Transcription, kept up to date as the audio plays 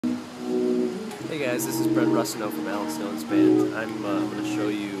Hey guys, this is Brent Rusinow from Alex Stone's band. I'm going to show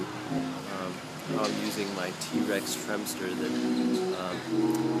you how I'm using my T Rex Tremster. That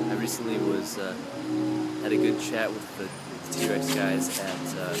I recently had a good chat with the T Rex guys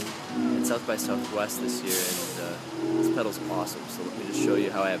at South by Southwest this year, and this pedal's awesome. So let me just show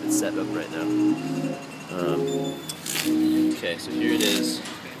you how I have it set up right now. Okay, so here it is.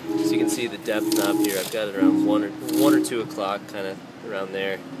 So you can see the depth knob here. I've got it around 1 or 2 o'clock, kind of around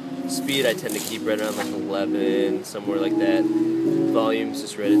there. Speed I tend to keep right around like 11, somewhere like that. Volume's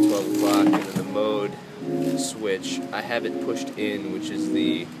just right at 12 o'clock, and then the mode switch, I have it pushed in, which is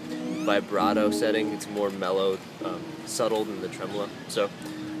the vibrato setting. It's more mellow, subtle than the tremolo. So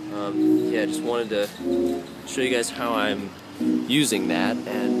yeah, just wanted to show you guys how I'm using that,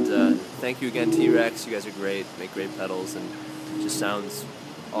 and thank you again, T Rex. You guys are great, make great pedals, and it just sounds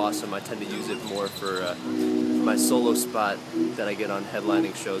awesome. I tend to use it more for my solo spot that I get on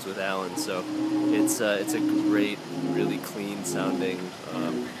headlining shows with Alan. So it's a great, really clean sounding,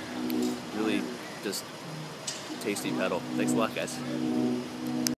 really just tasty pedal. Thanks a lot, guys.